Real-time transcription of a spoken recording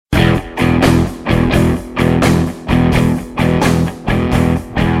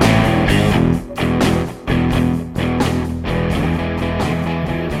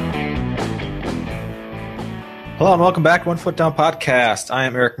Hello and welcome back to One Foot Down Podcast. I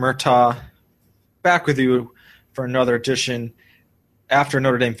am Eric Murtaugh, back with you for another edition. After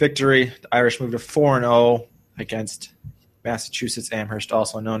Notre Dame victory, the Irish moved to 4-0 against Massachusetts Amherst,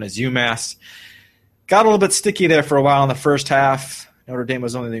 also known as UMass. Got a little bit sticky there for a while in the first half. Notre Dame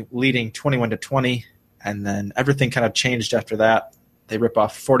was only leading 21-20, and then everything kind of changed after that. They rip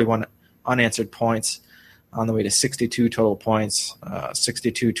off 41 unanswered points on the way to 62 total points,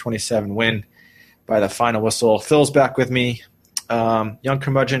 62-27 win by the final whistle. Phil's back with me. Young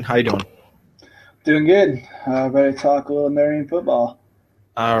curmudgeon, how you doing? Doing good. Ready to talk a little Notre Dame football.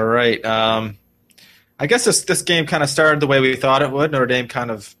 All right. I guess this game kind of started the way we thought it would. Notre Dame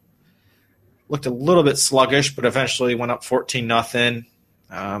kind of looked a little bit sluggish, but eventually went up 14-0.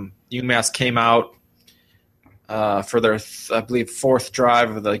 UMass came out for their, I believe, fourth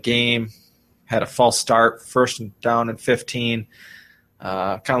drive of the game. Had a false start, first and down and 15.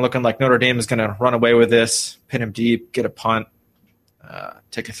 Kind of looking like Notre Dame is going to run away with this, pin him deep, get a punt,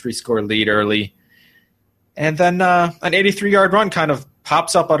 take a 3-score lead early. And then an 83-yard run kind of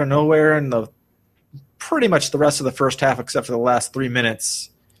pops up out of nowhere, and pretty much the rest of the first half, except for the last 3 minutes,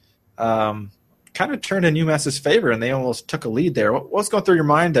 kind of turned in UMass's favor, and they almost took a lead there. What was going through your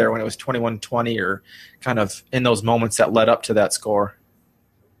mind there when it was 21-20, or kind of in those moments that led up to that score?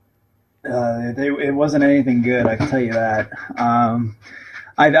 It wasn't anything good, I can tell you that.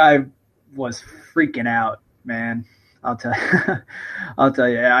 I was freaking out, man. I'll tell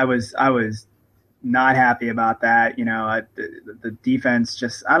you, I was not happy about that. You know, the defense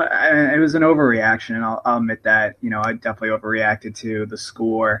just, it was an overreaction, and I'll admit that. You know, I definitely overreacted to the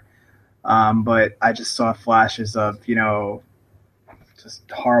score, but I just saw flashes of, you know, just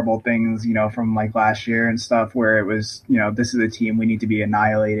horrible things, you know, from like last year and stuff, where it was, you know, this is a team we need to be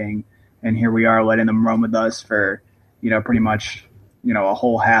annihilating. And here we are letting them run with us for, you know, pretty much, you know, a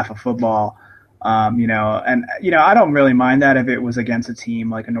whole half of football. You know, and, you know, I don't really mind that if it was against a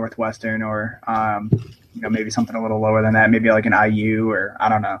team like a Northwestern or, you know, maybe something a little lower than that, maybe like an IU or I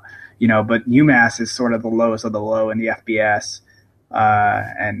don't know, you know, but UMass is sort of the lowest of the low in the FBS.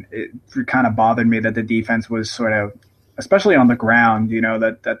 And it kind of bothered me that the defense was sort of, especially on the ground, you know,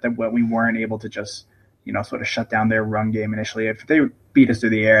 that we weren't able to just, you know, sort of shut down their run game initially. If they beat us through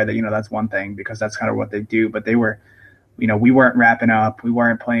the air, that, you know, that's one thing because that's kind of what they do. But they were, you know, we weren't wrapping up. We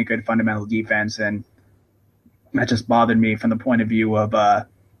weren't playing good fundamental defense. And that just bothered me from the point of view of,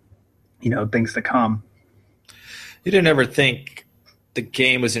 you know, things to come. You didn't ever think the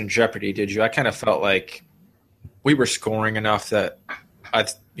game was in jeopardy, did you? I kind of felt like we were scoring enough that I,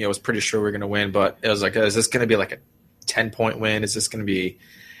 you know, was pretty sure we were going to win. But it was like, is this going to be like a 10-point win? Is this going to be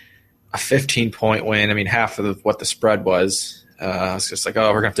a 15-point win? I mean, half of what the spread was. It's just like, we're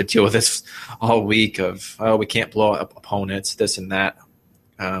going to have to deal with this all week of, we can't blow up opponents, this and that.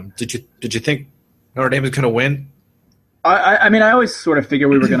 Did you think Notre Dame was going to win? I mean, I always sort of figured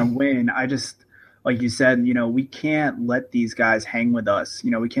we were going to win. I just, like you said, you know, we can't let these guys hang with us.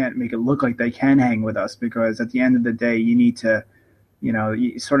 You know, we can't make it look like they can hang with us because at the end of the day, you need to, you know,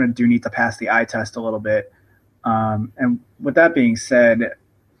 you sort of do need to pass the eye test a little bit. And with that being said,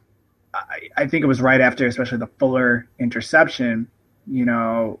 I think it was right after, especially the Fuller interception, you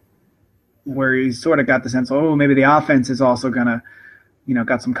know, where he sort of got the sense, maybe the offense is also going to, you know,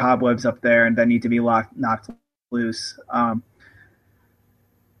 got some cobwebs up there and that need to be knocked loose.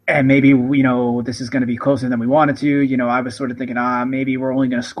 And maybe, you know, this is going to be closer than we wanted to. You know, I was sort of thinking, maybe we're only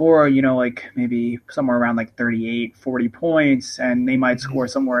going to score, you know, like maybe somewhere around like 38, 40 points, and they might score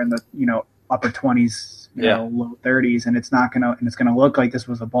somewhere in the, you know, upper 20s. You know, low 30s, and it's gonna look like this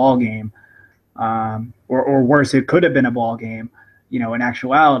was a ball game, or worse, it could have been a ball game, you know, in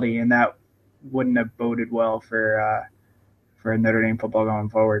actuality, and that wouldn't have boded well for Notre Dame football going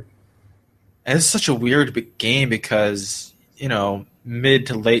forward. And it's such a weird game because, you know, mid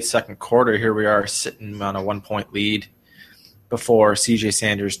to late second quarter, here we are sitting on a 1-point lead before CJ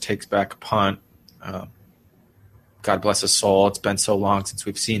Sanders takes back a punt. God bless his soul. It's been so long since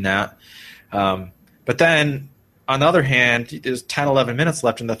we've seen that. But then, on the other hand, there's 10, 11 minutes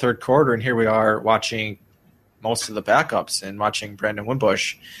left in the third quarter, and here we are watching most of the backups and watching Brandon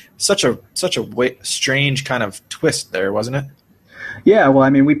Wimbush. Such a strange kind of twist there, wasn't it? Yeah, well,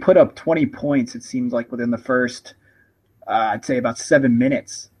 I mean, we put up 20 points, it seems like, within the first, I'd say about 7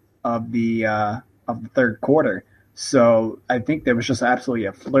 minutes of the third quarter. So I think there was just absolutely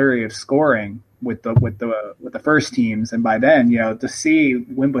a flurry of scoring with the first teams, and by then, you know, to see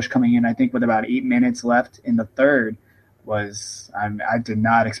Wimbush coming in, I think with about 8 minutes left in the third, was I did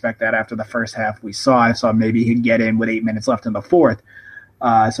not expect that after the first half we saw. I saw maybe he'd get in with 8 minutes left in the fourth.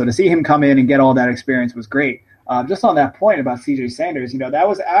 So to see him come in and get all that experience was great. Just on that point about CJ Sanders, you know, that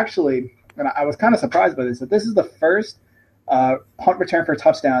was actually and I was kind of surprised by this, that this is the first punt return for a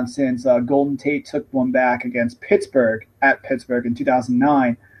touchdown since Golden Tate took one back against Pittsburgh at Pittsburgh in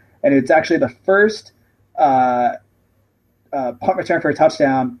 2009. And it's actually the first punt return for a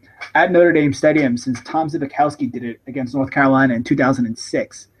touchdown at Notre Dame Stadium since Tom Zbikowski did it against North Carolina in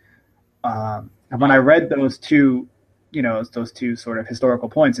 2006. And when I read those two sort of historical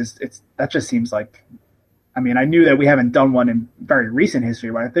points, that just seems like, I mean, I knew that we haven't done one in very recent history,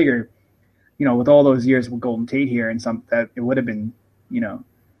 but I figured, with all those years with Golden Tate here and that it would have been,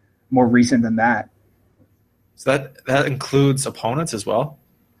 more recent than that. So that includes opponents as well?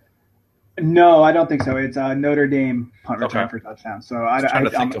 No, I don't think so. It's Notre Dame punt return for touchdown. So I'm trying to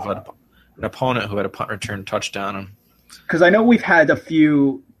think of an opponent who had a punt return touchdown. Because I know we've had a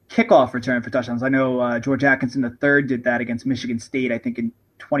few kickoff return for touchdowns. I know George Atkinson III did that against Michigan State, I think in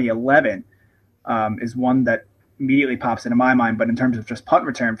 2011, is one that immediately pops into my mind. But in terms of just punt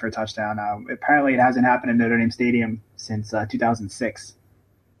return for a touchdown, apparently it hasn't happened in Notre Dame Stadium since 2006,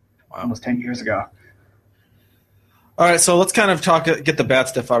 almost 10 years ago. All right, so let's kind of get the bad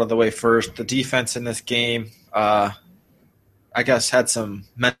stuff out of the way first. The defense in this game, I guess, had some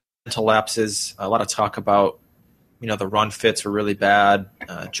mental lapses. A lot of talk about, the run fits were really bad.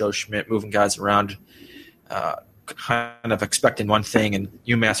 Joe Schmidt moving guys around, kind of expecting one thing, and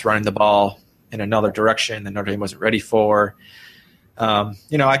UMass running the ball in another direction that Notre Dame wasn't ready for.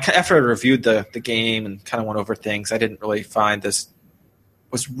 After I reviewed the game and kind of went over things, I didn't really find this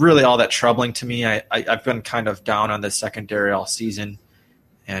was really all that troubling to me. I've been kind of down on the secondary all season,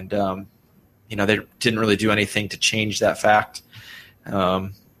 and they didn't really do anything to change that fact. I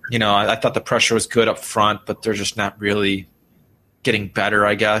thought the pressure was good up front, but they're just not really getting better,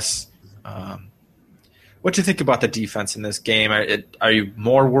 I guess. What do you think about the defense in this game? Are you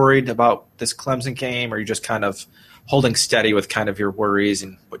more worried about this Clemson game, or are you just kind of holding steady with kind of your worries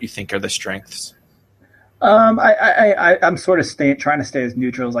and what you think are the strengths? I'm sort of trying to stay as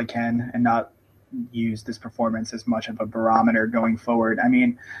neutral as I can and not use this performance as much of a barometer going forward. I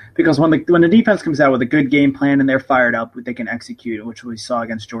mean, because when the defense comes out with a good game plan and they're fired up, they can execute, which we saw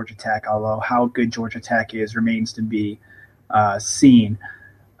against Georgia Tech, although how good Georgia Tech is remains to be seen.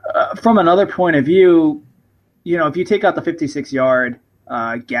 From another point of view, if you take out the 56-yard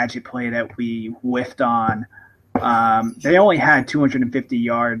gadget play that we whiffed on, they only had 250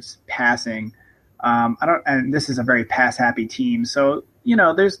 yards passing. And this is a very pass-happy team. So,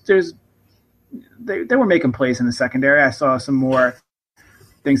 they were making plays in the secondary. I saw some more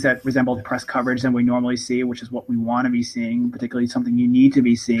things that resembled press coverage than we normally see, which is what we want to be seeing, particularly something you need to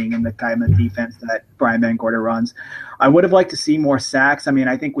be seeing in the kind of defense that Brian Van Gorder runs. I would have liked to see more sacks. I mean,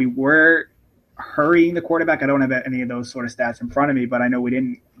 I think we were hurrying the quarterback. I don't have any of those sort of stats in front of me, but I know we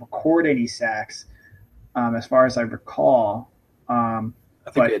didn't record any sacks as far as I recall. I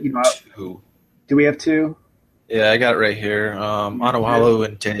think we had two. Do we have two? Yeah, I got it right here. Onawalu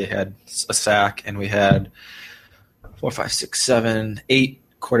and Day had a sack, and we had 4, 5, 6, 7, 8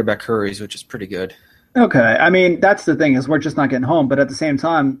 quarterback hurries, which is pretty good. Okay. I mean, that's the thing is we're just not getting home. But at the same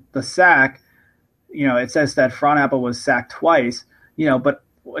time, the sack, it says that Frauenapple was sacked twice, but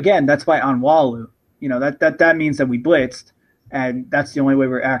again, that's by Onawalu. That means that we blitzed, and that's the only way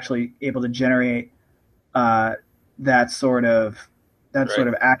we're actually able to generate that sort of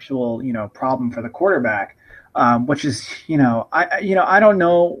actual, problem for the quarterback, which is, I don't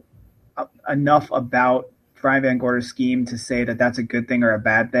know enough about Brian Van Gorder's scheme to say that that's a good thing or a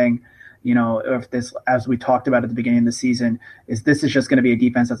bad thing. If this, as we talked about at the beginning of the season, this is just going to be a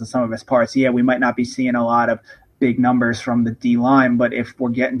defense that's the sum of its parts. Yeah, we might not be seeing a lot of big numbers from the D line, but if we're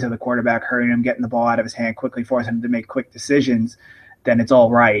getting to the quarterback, hurrying him, getting the ball out of his hand quickly, forcing him to make quick decisions, then it's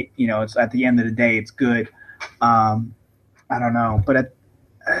all right. It's at the end of the day, it's good. I don't know, but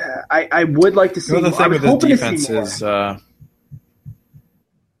I would like to see. The thing with this defense is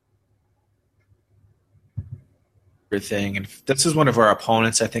everything, and if this is one of our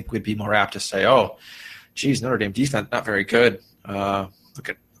opponents, I think we'd be more apt to say, "Oh, geez, Notre Dame defense not very good. Look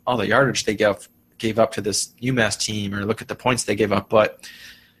at all the yardage they gave up to this UMass team, or look at the points they gave up." But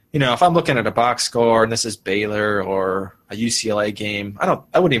if I'm looking at a box score and this is Baylor or a UCLA game,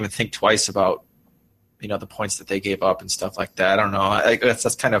 I wouldn't even think twice about the points that they gave up and stuff like that. I don't know.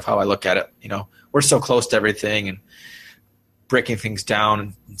 That's kind of how I look at it. We're so close to everything and breaking things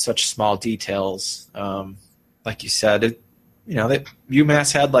down in such small details. Like you said,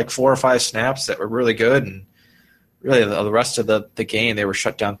 UMass had like 4 or 5 snaps that were really good, and really the rest of the game they were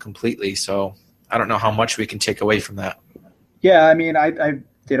shut down completely. So I don't know how much we can take away from that. Yeah, I mean, I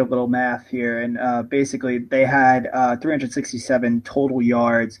did a little math here, and basically they had 367 total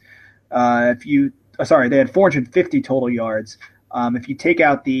yards. They had 450 total yards. If you take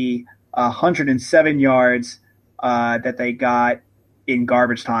out the 107 yards that they got in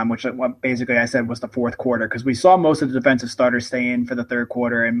garbage time, which basically I said was the fourth quarter, because we saw most of the defensive starters stay in for the third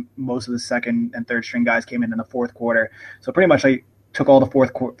quarter, and most of the second and third string guys came in the fourth quarter. So pretty much I took all the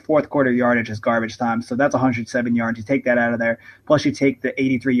fourth quarter yardage as garbage time. So that's 107 yards. You take that out of there. Plus you take the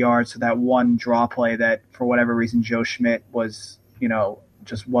 83 yards for that one draw play that for whatever reason Joe Schmidt was,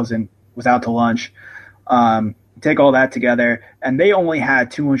 just was out to lunch. Take all that together, and they only had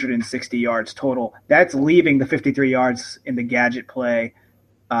 260 yards total. That's leaving the 53 yards in the gadget play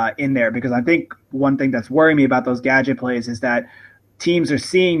in there, because I think one thing that's worrying me about those gadget plays is that teams are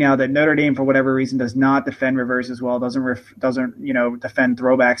seeing now that Notre Dame, for whatever reason, does not defend reverses well, doesn't defend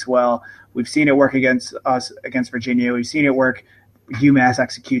throwbacks well. We've seen it work against us against Virginia. We've seen it work. UMass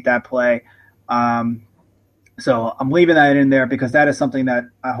execute that play. So I'm leaving that in there because that is something that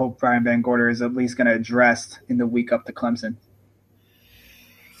I hope Brian Van Gorder is at least going to address in the week up to Clemson.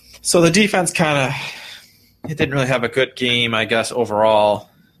 So the defense it didn't really have a good game, I guess, overall.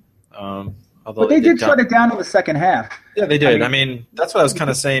 But they did shut it down in the second half. Yeah, they did. I mean, that's what I was kind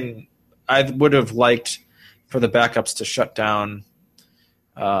of saying. I would have liked for the backups to shut down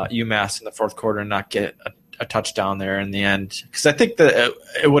UMass in the fourth quarter and not get a touchdown there in the end, because I think that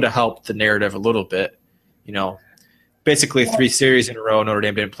it would have helped the narrative a little bit. Basically 3 series in a row, Notre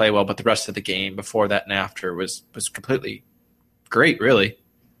Dame didn't play well, but the rest of the game before that and after was completely great, really.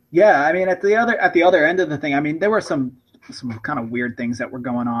 Yeah, I mean, at the other end of the thing, I mean, there were some kind of weird things that were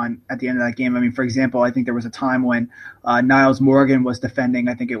going on at the end of that game. I mean, for example, I think there was a time when Niles Morgan was defending.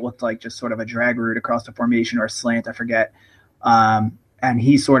 I think it looked like just sort of a drag route across the formation or a slant, I forget. And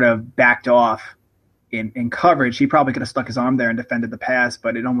he sort of backed off in coverage. He probably could have stuck his arm there and defended the pass,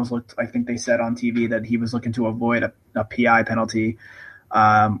 but it almost looked, I think they said on TV that he was looking to avoid a PI penalty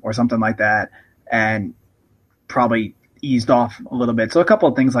or something like that, and probably eased off a little bit. So a couple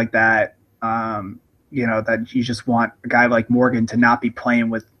of things like that, that you just want a guy like Morgan to not be playing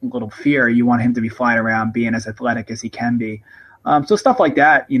with little fear. You want him to be flying around, being as athletic as he can be. So stuff like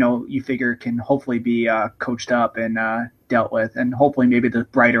that, you figure can hopefully be coached up and dealt with, and hopefully maybe the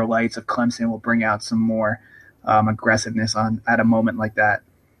brighter lights of Clemson will bring out some more aggressiveness at a moment like that.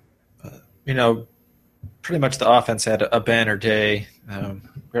 Pretty much the offense had a banner day. We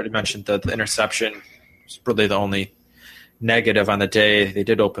already mentioned the interception was really the only negative on the day. They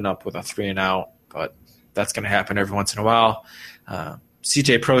did open up with a 3-and-out, but that's going to happen every once in a while.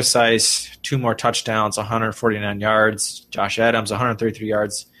 CJ Prosise, 2 more touchdowns, 149 yards. Josh Adams, 133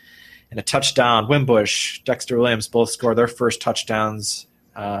 yards and a touchdown. Wimbush, Dexter Williams both scored their first touchdowns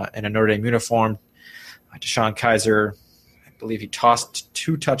in a Notre Dame uniform. Deshaun Kaiser, I believe he tossed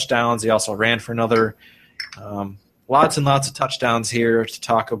 2 touchdowns. He also ran for another. Lots and lots of touchdowns here to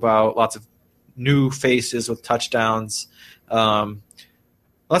talk about. Lots of new faces with touchdowns.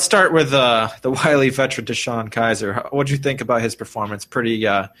 Let's start with the wily veteran Deshaun Kaiser. What do you think about his performance? Pretty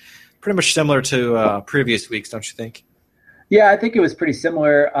much similar to previous weeks, don't you think? Yeah, I think it was pretty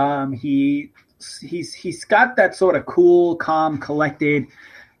similar. He's got that sort of cool, calm, collected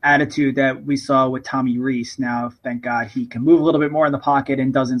attitude that we saw with Tommy Rees. Now, thank God, he can move a little bit more in the pocket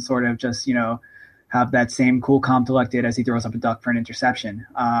and doesn't sort of just have that same cool, calm, collected as he throws up a duck for an interception.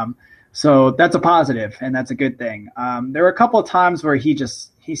 So that's a positive, and that's a good thing. There were a couple of times where he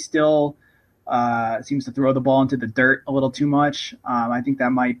still seems to throw the ball into the dirt a little too much. I think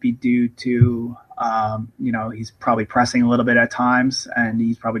that might be due to, he's probably pressing a little bit at times, and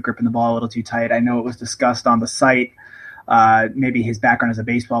he's probably gripping the ball a little too tight. I know it was discussed on the site. Maybe his background as a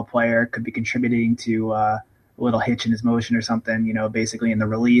baseball player could be contributing to a little hitch in his motion or something, basically in the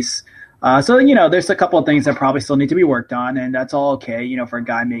release. So there's a couple of things that probably still need to be worked on, and that's all okay, for a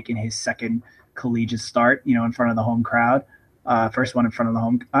guy making his second collegiate start, in front of the home crowd. First one in front of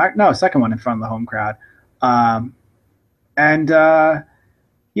the second one in front of the home crowd.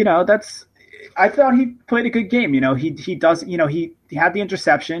 I thought he played a good game. He had the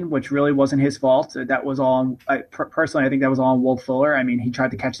interception, which really wasn't his fault. That was all, personally, I think that was all on Will Fuller. I mean, he tried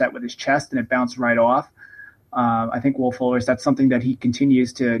to catch that with his chest and it bounced right off. I think Will Fuller's, that's something that he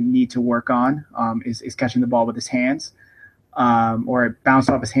continues to need to work on, is catching the ball with his hands. Or it bounced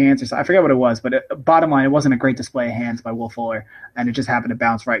off his hands. I forget what it was, but bottom line, it wasn't a great display of hands by Will Fuller, and it just happened to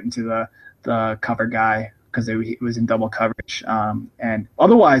bounce right into the cover guy because it was in double coverage. And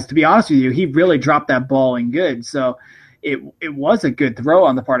otherwise, to be honest with you, he really dropped that ball in good. So it was a good throw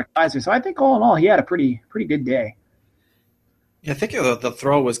on the part of Kaiser. So I think all in all, he had a pretty good day. Yeah, I think the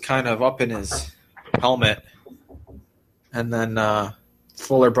throw was kind of up in his helmet, and then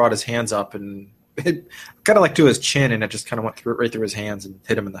Fuller brought his hands up and it kind of like to his chin, and it just kind of went right through his hands and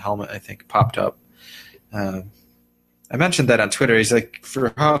hit him in the helmet. I think popped up. I I mentioned that on Twitter. He's like,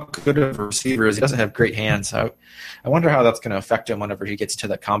 for how good of a receiver is, he doesn't have great hands. So I wonder how that's going to affect him whenever he gets to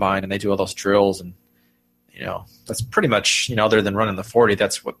the combine and they do all those drills. And, that's pretty much, other than running the 40,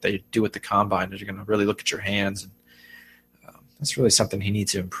 that's what they do with the combine, is you're going to really look at your hands. And that's really something he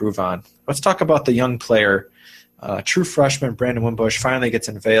needs to improve on. Let's talk about the young player. True freshman Brandon Wimbush finally gets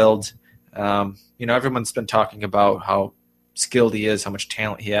unveiled. Everyone's been talking about how skilled he is, how much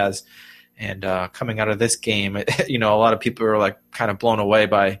talent he has. And coming out of this game, a lot of people are like kind of blown away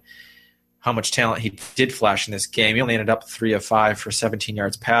by how much talent he did flash in this game. He only ended up 3 of 5 for 17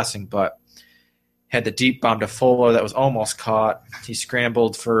 yards passing, but had the deep bomb to Fuller that was almost caught. He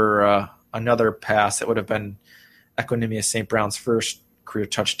scrambled for another pass that would have been Equanimeous St. Brown's first career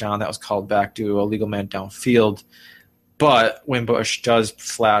touchdown. That was called back due to a legal man downfield. But Wimbush does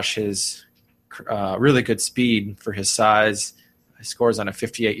flash his really good speed for his size. He scores on a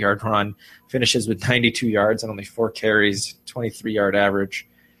 58-yard run, finishes with 92 yards and only 4 carries, 23-yard average.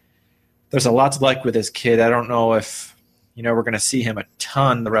 There's a lot to like with this kid. I don't know if we're going to see him a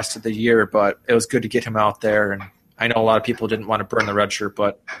ton the rest of the year, but it was good to get him out there. And I know a lot of people didn't want to burn the red shirt,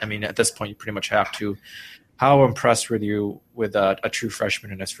 but I mean, at this point, you pretty much have to. How impressed were you with a true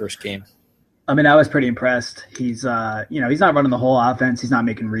freshman in his first game? I mean, I was pretty impressed. He's, he's not running the whole offense. He's not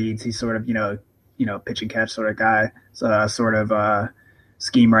making reads. He's sort of, pitch and catch sort of guy, sort of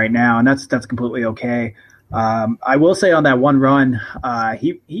scheme right now, and that's completely okay. I will say on that one run,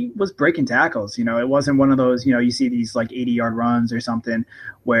 he was breaking tackles. It wasn't one of those, you see these like 80-yard runs or something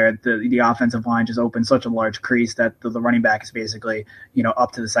where the offensive line just opens such a large crease that the running back is basically,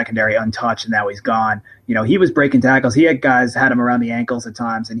 up to the secondary untouched, and now he's gone. He was breaking tackles. He had guys had him around the ankles at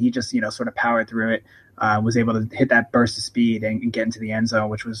times, and he just, sort of powered through it, was able to hit that burst of speed and get into the end zone,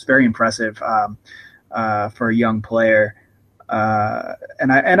 which was very impressive for a young player.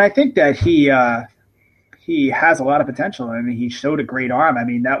 And I think that he has a lot of potential. I mean, he showed a great arm. I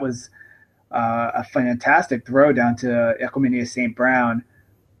mean, that was a fantastic throw down to Equanimeous St. Brown.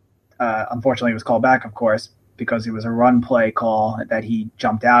 Unfortunately, it was called back, of course, because it was a run play call that he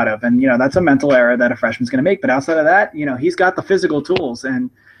jumped out of. And, that's a mental error that a freshman's going to make. But outside of that, he's got the physical tools.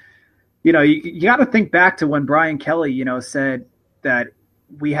 And, you got to think back to when Brian Kelly, said that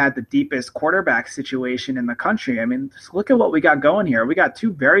we had the deepest quarterback situation in the country. I mean, just look at what we got going here. We got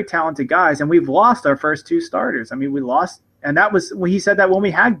 2 very talented guys, and we've lost our first 2 starters. I mean, we lost, and that was when he said that when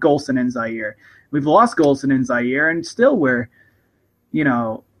we had Golson and Zaire. We've lost Golson and Zaire, and still we're,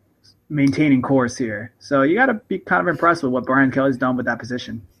 maintaining course here. So you got to be kind of impressed with what Brian Kelly's done with that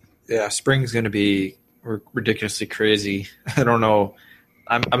position. Yeah, spring's going to be ridiculously crazy. I don't know.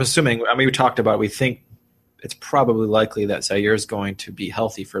 I'm assuming, we talked about it. We think it's probably likely that Zaire is going to be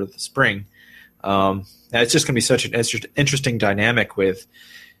healthy for the spring. And it's just going to be such an interesting dynamic with,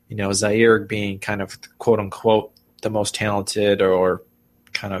 Zaire being kind of quote unquote the most talented, or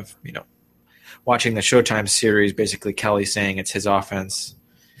kind of, watching the Showtime series, basically Kelly saying it's his offense,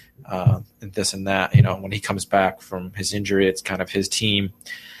 and this and that. When he comes back from his injury, it's kind of his team.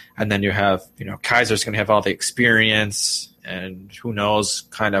 And then you have, Kaiser's going to have all the experience, and who knows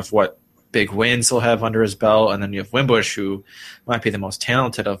kind of what big wins he'll have under his belt. And then you have Wimbush, who might be the most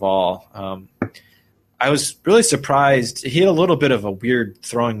talented of all. I was really surprised. He had a little bit of a weird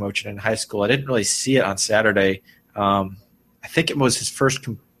throwing motion in high school. I didn't really see it on Saturday. I think it was his first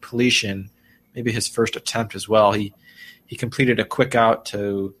completion, maybe his first attempt as well. He completed a quick out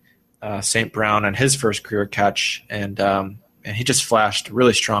to St. Brown on his first career catch, and he just flashed a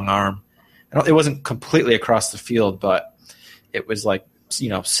really strong arm. It wasn't completely across the field, but it was like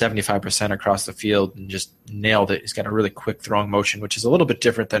 75% across the field, and just nailed it. He's got a really quick throwing motion, which is a little bit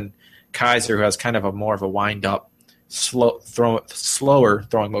different than Kaiser, who has kind of a more of a wind up, slower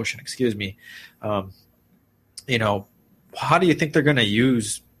throwing motion. Excuse me. How do you think they're going to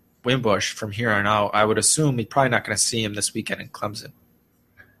use Wimbush from here on out? I would assume we're probably not going to see him this weekend in Clemson.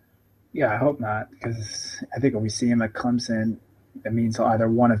 Yeah, I hope not, because I think if we see him at Clemson, it means either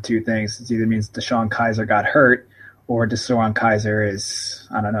one of 2 things. It either means Deshaun Kaiser got hurt, or Deshaun Kaiser is,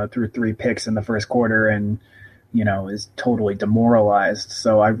 threw 3 picks in the first quarter and, is totally demoralized.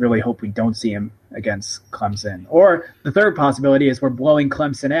 So I really hope we don't see him against Clemson. Or the third possibility is we're blowing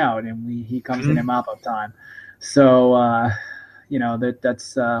Clemson out and he comes in mop-up time. So,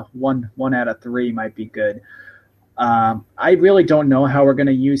 that's one out of 3 might be good. I really don't know how we're going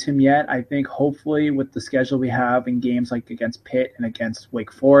to use him yet. I think hopefully with the schedule we have in games like against Pitt and against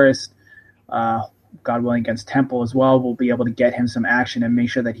Wake Forest, God willing against Temple as well, we'll be able to get him some action and make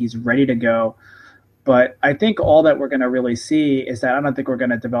sure that he's ready to go. But I think all that we're going to really see is that I don't think we're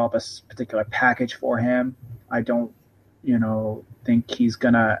going to develop a particular package for him. I don't, think he's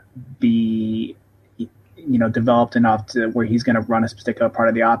going to be developed enough to where he's going to run a particular part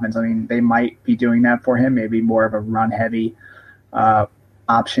of the offense. I mean, they might be doing that for him, maybe more of a run-heavy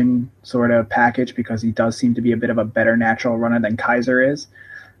option sort of package, because he does seem to be a bit of a better natural runner than Kaiser is.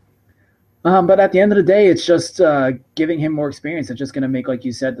 But at the end of the day, it's just giving him more experience. It's just going to make, like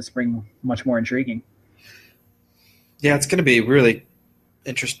you said, the spring much more intriguing. Yeah, it's going to be really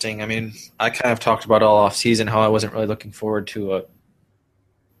interesting. I mean, I kind of talked about all offseason how I wasn't really looking forward to a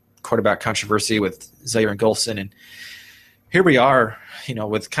quarterback controversy with Zaire and Golson, and here we are,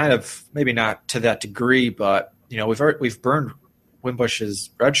 with kind of maybe not to that degree, but we've burned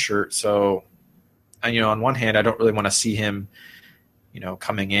Wimbush's red shirt. So, on one hand, I don't really want to see him,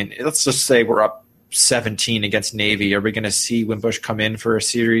 coming in. Let's just say we're up 17 against Navy. Are we going to see Wimbush come in for a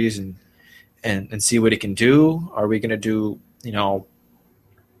series and see what he can do? Are we going to do,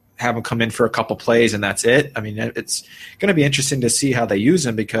 have him come in for a couple plays and that's it? I mean, it's going to be interesting to see how they use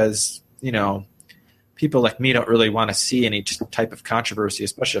him, because, people like me don't really want to see any type of controversy,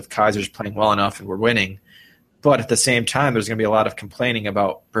 especially if Kaiser's playing well enough and we're winning. But at the same time, there's going to be a lot of complaining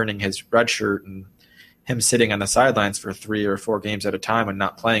about burning his red shirt and him sitting on the sidelines for 3 or 4 games at a time and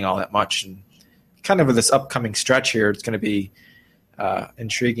not playing all that much. And kind of with this upcoming stretch here, it's going to be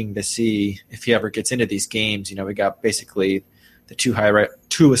intriguing to see if he ever gets into these games. We got basically the two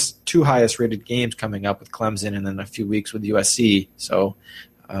highest rated games coming up with Clemson, and then a few weeks with USC. So,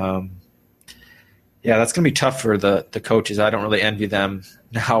 yeah, that's going to be tough for the coaches. I don't really envy them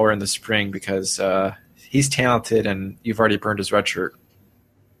now or in the spring, because he's talented and you've already burned his red shirt.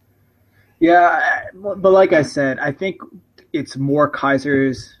 Yeah, but like I said, I think it's more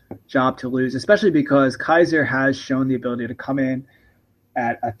Kaiser's job to lose, especially because Kaiser has shown the ability to come in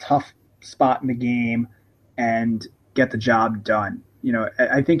at a tough spot in the game and get the job done.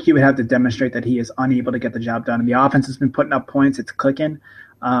 I think he would have to demonstrate that he is unable to get the job done. And the offense has been putting up points. It's clicking.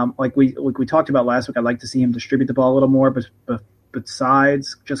 Like we talked about last week, I'd like to see him distribute the ball a little more, but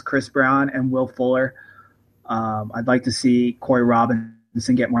besides just Chris Brown and Will Fuller, I'd like to see Corey Robinson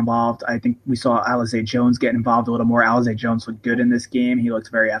get more involved. I think we saw Alize Jones get involved a little more. Alize Jones looked good in this game. He looked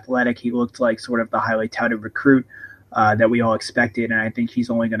very athletic. He looked like sort of the highly touted recruit that we all expected, and I think he's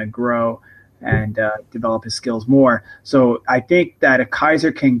only going to grow and develop his skills more. So I think that if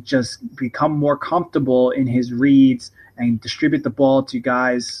Kaiser can just become more comfortable in his reads and distribute the ball to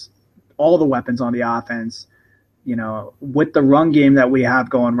guys, all the weapons on the offense, with the run game that we have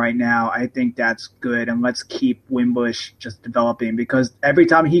going right now, I think that's good. And let's keep Wimbush just developing, because every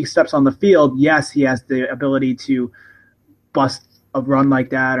time he steps on the field, yes, he has the ability to bust a run like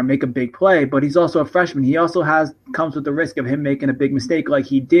that or make a big play, but he's also a freshman. He also comes with the risk of him making a big mistake like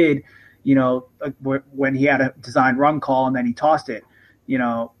he did, when he had a designed run call and then he tossed it.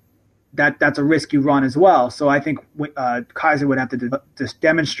 That's a risk you run as well. So I think Kaiser would have to just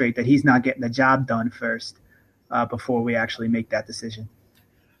demonstrate that he's not getting the job done first before we actually make that decision.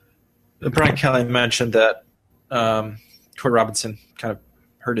 Brian Kelly mentioned that Corey Robinson kind of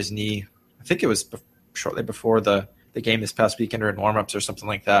hurt his knee. I think it was shortly before the game this past weekend or in warmups or something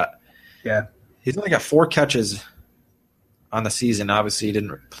like that. Yeah. He's only got 4 catches on the season. Obviously, he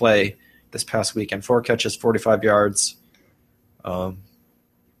didn't play this past weekend. 4 catches, 45 yards.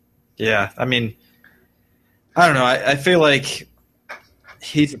 Yeah, I mean, I don't know. I feel like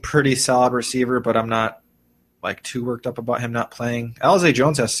he's a pretty solid receiver, but I'm not too worked up about him not playing. Alize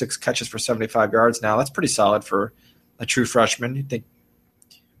Jones has 6 catches for 75 yards now. That's pretty solid for a true freshman. You'd think,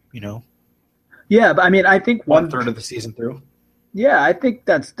 Yeah, but I mean, I think 1/3 of the season through. Yeah, I think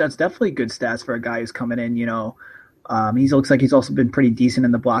that's definitely good stats for a guy who's coming in. He looks like he's also been pretty decent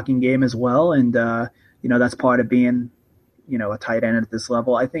in the blocking game as well, and that's part of being a tight end at this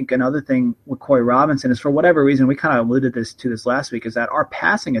level. I think another thing with Corey Robinson is, for whatever reason, we kind of alluded to this last week, is that our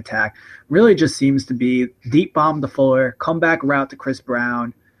passing attack really just seems to be deep bomb to Fuller, comeback route to Chris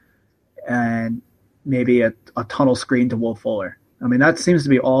Brown, and maybe a tunnel screen to Will Fuller. I mean, that seems to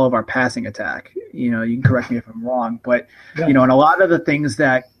be all of our passing attack. You can correct me if I'm wrong, but and a lot of the things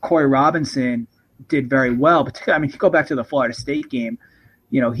that Corey Robinson did very well, particularly, I mean, if you go back to the Florida State game,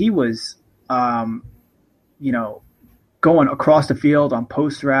 he was, going across the field on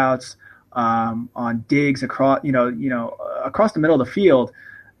post routes, on digs across, across the middle of the field.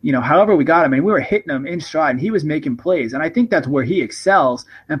 However we got him, and we were hitting him in stride, and he was making plays. And I think that's where he excels.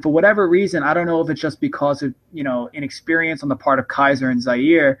 And for whatever reason, I don't know if it's just because of, inexperience on the part of Kaiser and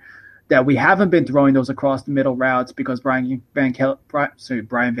Zaire, that we haven't been throwing those across the middle routes, because Brian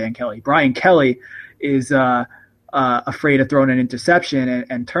Kelly is afraid of throwing an interception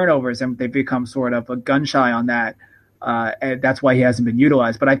and turnovers, and they've become sort of a gun shy on that. And that's why he hasn't been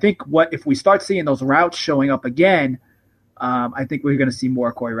utilized. But I think if we start seeing those routes showing up again, I think we're going to see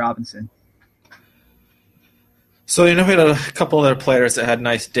more Corey Robinson. So, we had a couple other players that had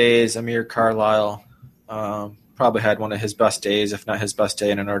nice days. Amir Carlisle probably had one of his best days, if not his best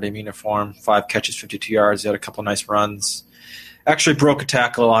day in a Notre Dame uniform. 5 catches, 52 yards. He had a couple nice runs. Actually broke a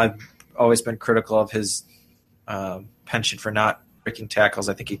tackle. I've always been critical of his penchant for not breaking tackles.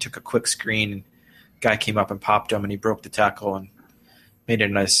 I think he took a quick screen. Guy came up and popped him, and he broke the tackle and made a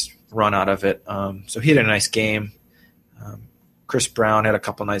nice run out of it. So he had a nice game. Chris Brown had a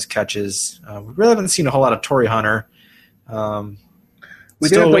couple nice catches. We really haven't seen a whole lot of Torrey Hunter. We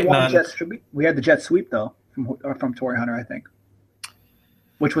still waiting on we had the jet sweep though from Torrey Hunter, I think,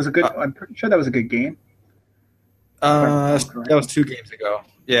 which was a good. I'm pretty sure that was a good game. That was 2 games ago.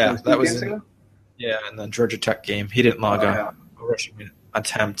 Yeah, that was ago? Yeah, and then Georgia Tech game. He didn't log a rushing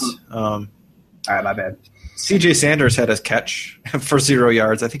attempt. All right, my bad. C.J. Sanders had his catch for 0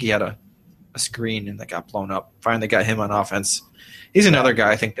 yards. I think he had a screen and that got blown up. Finally got him on offense. He's another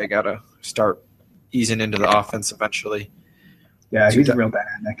guy I think they got to start easing into the offense eventually. Yeah, he's real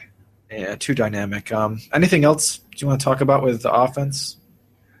dynamic. Yeah, too dynamic. Anything else you want to talk about with the offense?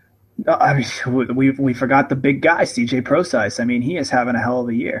 I mean, we forgot the big guy, CJ Prosise. I mean, he is having a hell of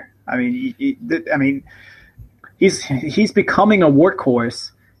a year. I mean, he's becoming a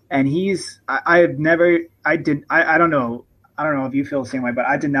workhorse, and I don't know if you feel the same way, but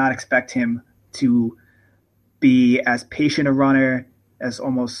I did not expect him to be as patient a runner, as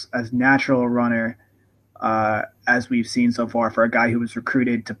almost as natural a runner as we've seen so far for a guy who was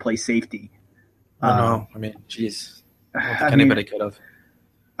recruited to play safety. I know. I mean, geez, I don't think anybody could have.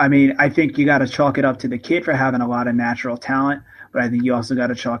 I mean, I think you got to chalk it up to the kid for having a lot of natural talent, but I think you also got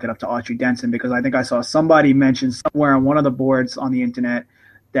to chalk it up to Autry Denson, because I think I saw somebody mention somewhere on one of the boards on the internet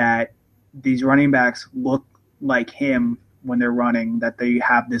that these running backs look like him when they're running, that they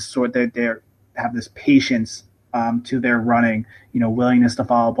have this have this patience to their running, willingness to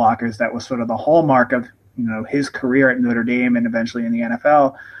follow blockers. That was sort of the hallmark of, his career at Notre Dame and eventually in the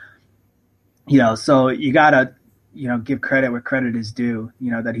NFL. So you got to, give credit where credit is due,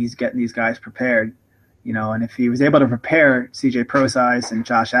 that he's getting these guys prepared, and if he was able to prepare CJ Prosise and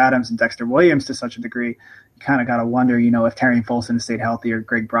Josh Adams and Dexter Williams to such a degree, you kind of got to wonder, if Terrion Folston had stayed healthy or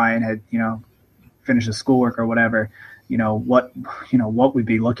Greg Bryant had, finished his schoolwork or whatever, what we'd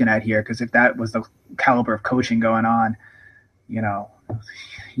be looking at here. Because if that was the caliber of coaching going on, you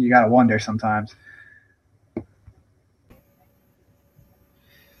got to wonder sometimes.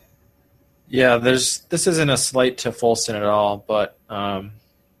 Yeah, this isn't a slight to Folston at all, but I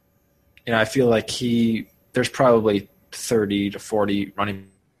feel like there's probably 30 to 40 running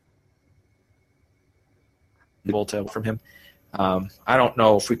from him. I don't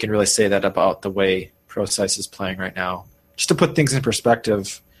know if we can really say that about the way Prosise is playing right now. Just to put things in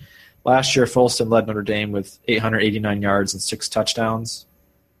perspective, last year Folston led Notre Dame with 889 yards and 6 touchdowns.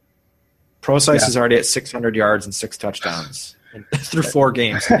 Prosise is already at 600 yards and 6 touchdowns through 4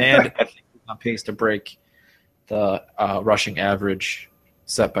 games, and I think he's on pace to break the rushing average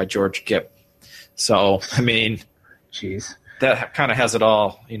set by George Gipp. So, I mean, that kind of has it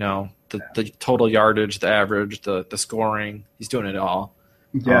all, the total yardage, the average, the scoring. He's doing it all.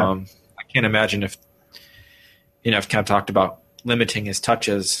 Yeah. I can't imagine if kind of talked about limiting his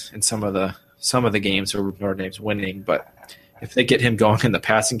touches in some of the games where Notre Dame's winning, but if they get him going in the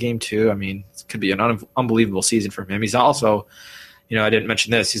passing game too, I mean, it could be an unbelievable season for him. He's also, I didn't mention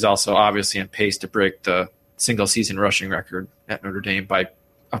this, he's also obviously on pace to break the single season rushing record at Notre Dame by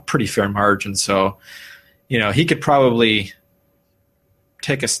a pretty fair margin. So, he could probably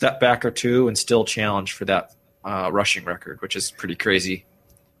take a step back or two and still challenge for that rushing record, which is pretty crazy.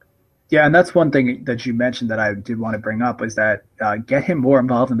 Yeah, and that's one thing that you mentioned that I did want to bring up, was that get him more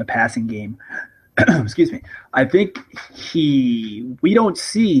involved in the passing game. Excuse me. I think we don't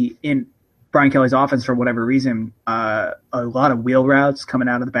see in Brian Kelly's offense, for whatever reason, a lot of wheel routes coming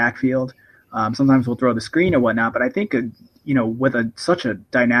out of the backfield. Sometimes we'll throw the screen or whatnot, but I think, with such a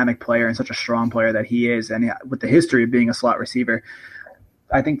dynamic player and such a strong player that he is, and with the history of being a slot receiver,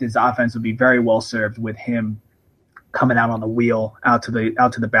 I think this offense would be very well served with him coming out on the wheel, out to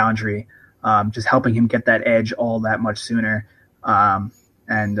the boundary, just helping him get that edge all that much sooner,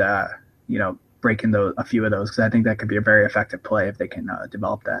 and breaking a few of those, because I think that could be a very effective play if they can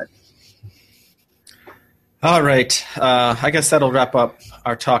develop that. All right. I guess that'll wrap up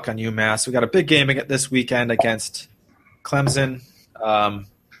our talk on UMass. We got a big game this weekend against Clemson. Kind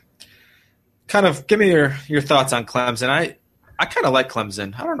of give me your thoughts on Clemson. I kind of like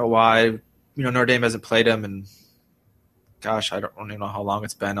Clemson. I don't know why. Notre Dame hasn't played them, and gosh, I don't even know how long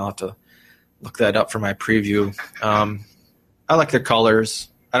it's been. I'll have to look that up for my preview. I like their colors.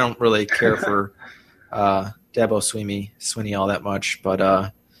 I don't really care for Dabo Swinney all that much,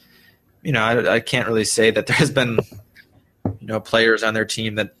 but I can't really say that there's been, players on their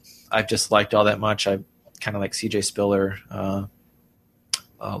team that I've just liked all that much. I kind of like CJ Spiller,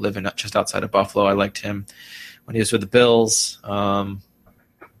 living just outside of Buffalo. I liked him when he was with the Bills.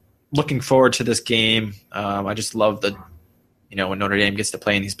 Looking forward to this game. I just love when Notre Dame gets to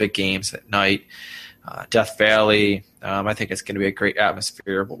play in these big games at night. Death Valley. I think it's going to be a great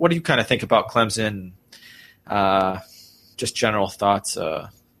atmosphere. But what do you kind of think about Clemson? Just general thoughts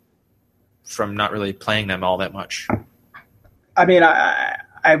from not really playing them all that much. I mean,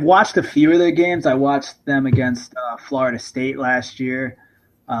 I've watched a few of their games. I watched them against Florida State last year.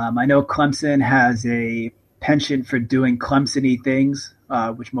 I know Clemson has a penchant for doing Clemson-y things,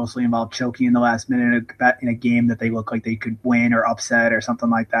 which mostly involve choking in the last minute in a game that they look like they could win or upset or something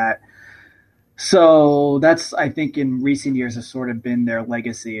like that. So that's, I think, in recent years has sort of been their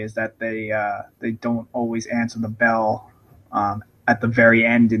legacy, is that they don't always answer the bell at the very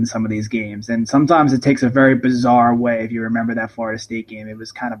end in some of these games. And sometimes it takes a very bizarre way. If you remember that Florida State game, it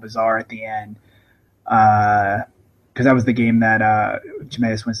was kind of bizarre at the end because that was the game that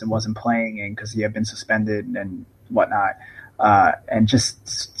Jameis Winston wasn't playing in because he had been suspended and whatnot. And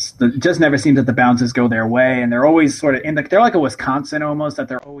just never seems that the bounces go their way. And they're always sort of they're like a Wisconsin almost, that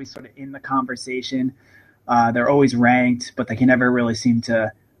they're always sort of in the conversation. They're always ranked, but they can never really seem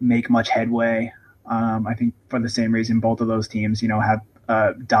to make much headway. I think for the same reason, both of those teams, have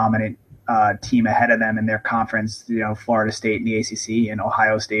a dominant team ahead of them in their conference, Florida State in the ACC and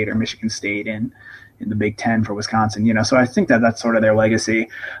Ohio State or Michigan State in the Big Ten for Wisconsin, so I think that's sort of their legacy.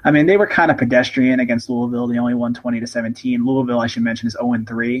 I mean, they were kind of pedestrian against Louisville. They only won 20-17. Louisville, I should mention, is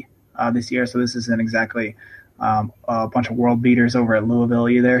 0-3 this year, so this isn't exactly a bunch of world beaters over at Louisville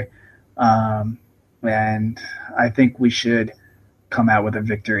either. And I think we should come out with a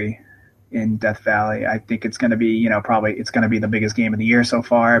victory in Death Valley. I think it's going to be, probably it's going to be the biggest game of the year so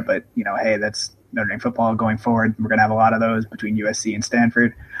far, but, hey, that's Notre Dame football going forward. We're going to have a lot of those between USC and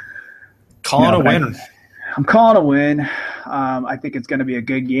Stanford. Calling a win. I'm calling a win. I think it's going to be a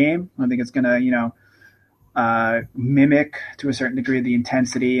good game. I think it's going to, mimic to a certain degree the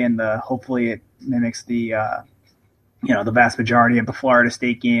intensity and hopefully it mimics the vast majority of the Florida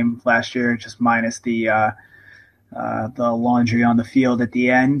State game last year, just minus the laundry on the field at the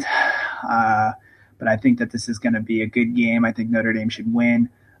end. But I think that this is going to be a good game. I think Notre Dame should win.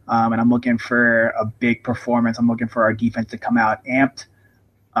 And I'm looking for a big performance. I'm looking for our defense to come out amped.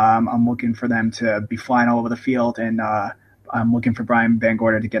 I'm looking for them to be flying all over the field, and I'm looking for Brian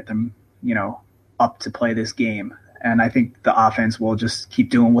Bangorta to get them, up to play this game. And I think the offense will just keep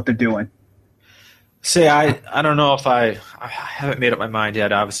doing what they're doing. See, I don't know if I haven't made up my mind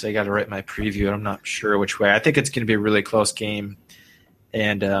yet. Obviously, I got to write my preview, and I'm not sure which way. I think it's going to be a really close game,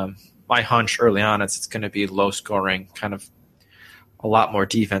 and my hunch early on is it's going to be low scoring, kind of a lot more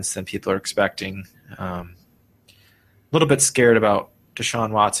defense than people are expecting. A little bit scared about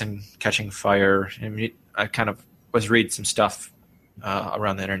Deshaun Watson catching fire. I mean, I kind of was reading some stuff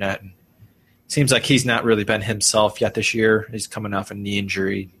around the internet, and it seems like he's not really been himself yet this year. He's coming off a knee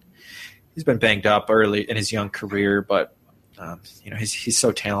injury. He's been banged up early in his young career, but he's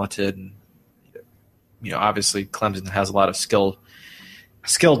so talented, and obviously Clemson has a lot of skilled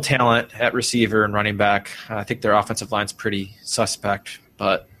talent at receiver and running back. I think their offensive line's pretty suspect,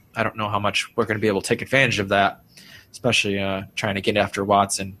 but I don't know how much we're going to be able to take advantage of that, especially trying to get after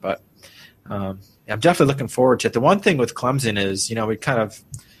Watson. But I'm definitely looking forward to it. The one thing with Clemson is,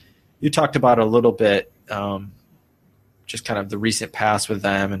 you talked about it a little bit, just kind of the recent past with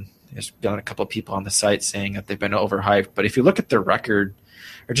them, and there's been a couple of people on the site saying that they've been overhyped. But if you look at their record,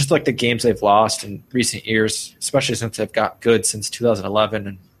 or just like the games they've lost in recent years, especially since they've got good since 2011,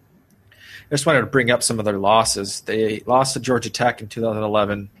 and I just wanted to bring up some of their losses. They lost to Georgia Tech in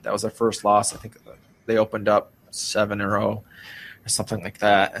 2011. That was their first loss. I think they opened up 7-0 or something like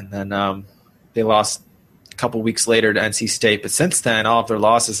that. And then they lost a couple weeks later to NC State. But since then, all of their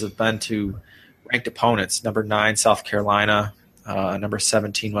losses have been to ranked opponents. Number 9, South Carolina. Number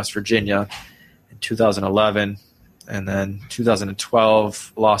 17, West Virginia in 2011. And then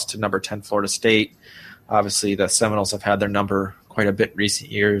 2012, lost to number 10, Florida State. Obviously, the Seminoles have had their number quite a bit in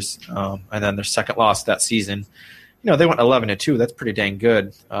recent years. And then their second loss that season, they went 11-2. That's pretty dang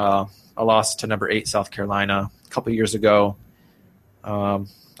good. A loss to number 8, South Carolina a couple years ago. A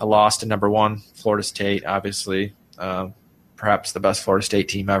loss to number 1, Florida State, obviously. Perhaps the best Florida State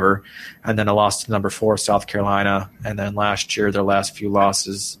team ever. And then a loss to number 4, South Carolina. And then last year, their last few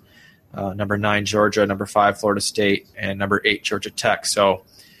losses, number 9, Georgia, number 5, Florida State, and number 8, Georgia Tech. So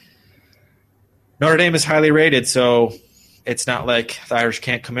Notre Dame is highly rated, so it's not like the Irish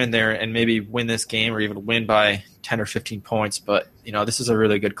can't come in there and maybe win this game or even win by 10 or 15 points. But, this is a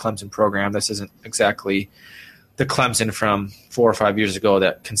really good Clemson program. This isn't exactly the Clemson from 4 or 5 years ago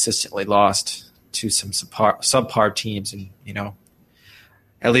that consistently lost to some subpar teams. And,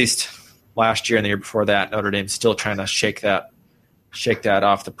 at least last year and the year before that, Notre Dame's still trying to shake that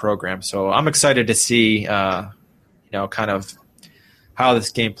off the program. So I'm excited to see, kind of how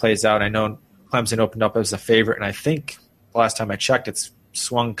this game plays out. I know Clemson opened up as a favorite, and I think last time I checked, it's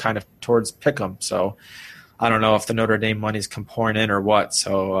swung kind of towards Pick'em. So I don't know if the Notre Dame money's come pouring in or what.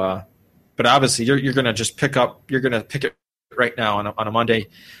 So, but obviously you're going to just pick it right now on a Monday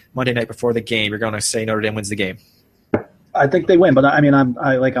night before the game. You're going to say Notre Dame wins the game. I think they win, but I mean,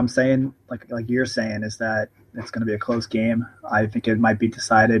 I'm saying, like you're saying, is that it's going to be a close game. I think it might be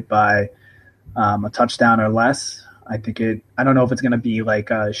decided by a touchdown or less. I don't know if it's going to be like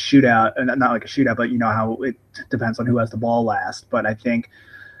a shootout, not like a shootout, but how it depends on who has the ball last. But I think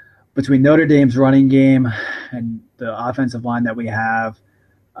between Notre Dame's running game and the offensive line that we have,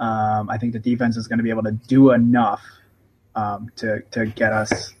 I think the defense is going to be able to do enough to get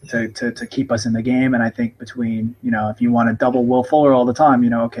us to keep us in the game. And I think between, if you want to double Will Fuller all the time,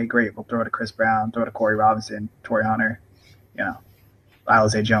 okay, great. We'll throw it to Chris Brown, throw it to Corey Robinson, Torrey Hunter,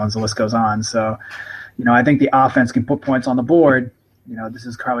 Alize Jones, the list goes on. So, I think the offense can put points on the board. This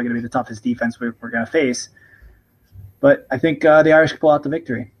is probably going to be the toughest defense we're going to face. But I think the Irish can pull out the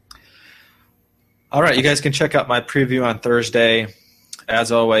victory. All right, you guys can check out my preview on Thursday.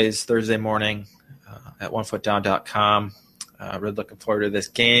 As always, Thursday morning at onefootdown.com. Really looking forward to this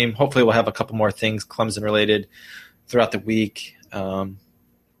game. Hopefully we'll have a couple more things Clemson related throughout the week.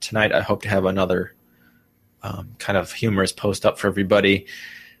 Tonight I hope to have another kind of humorous post up for everybody.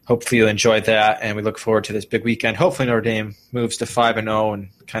 Hopefully you'll enjoy that, and we look forward to this big weekend. Hopefully Notre Dame moves to 5-0 and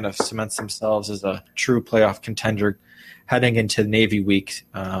kind of cements themselves as a true playoff contender heading into Navy week.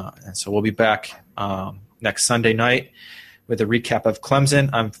 And so we'll be back next Sunday night with a recap of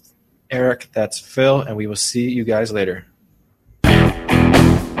Clemson. I'm Eric, that's Phil, and we will see you guys later.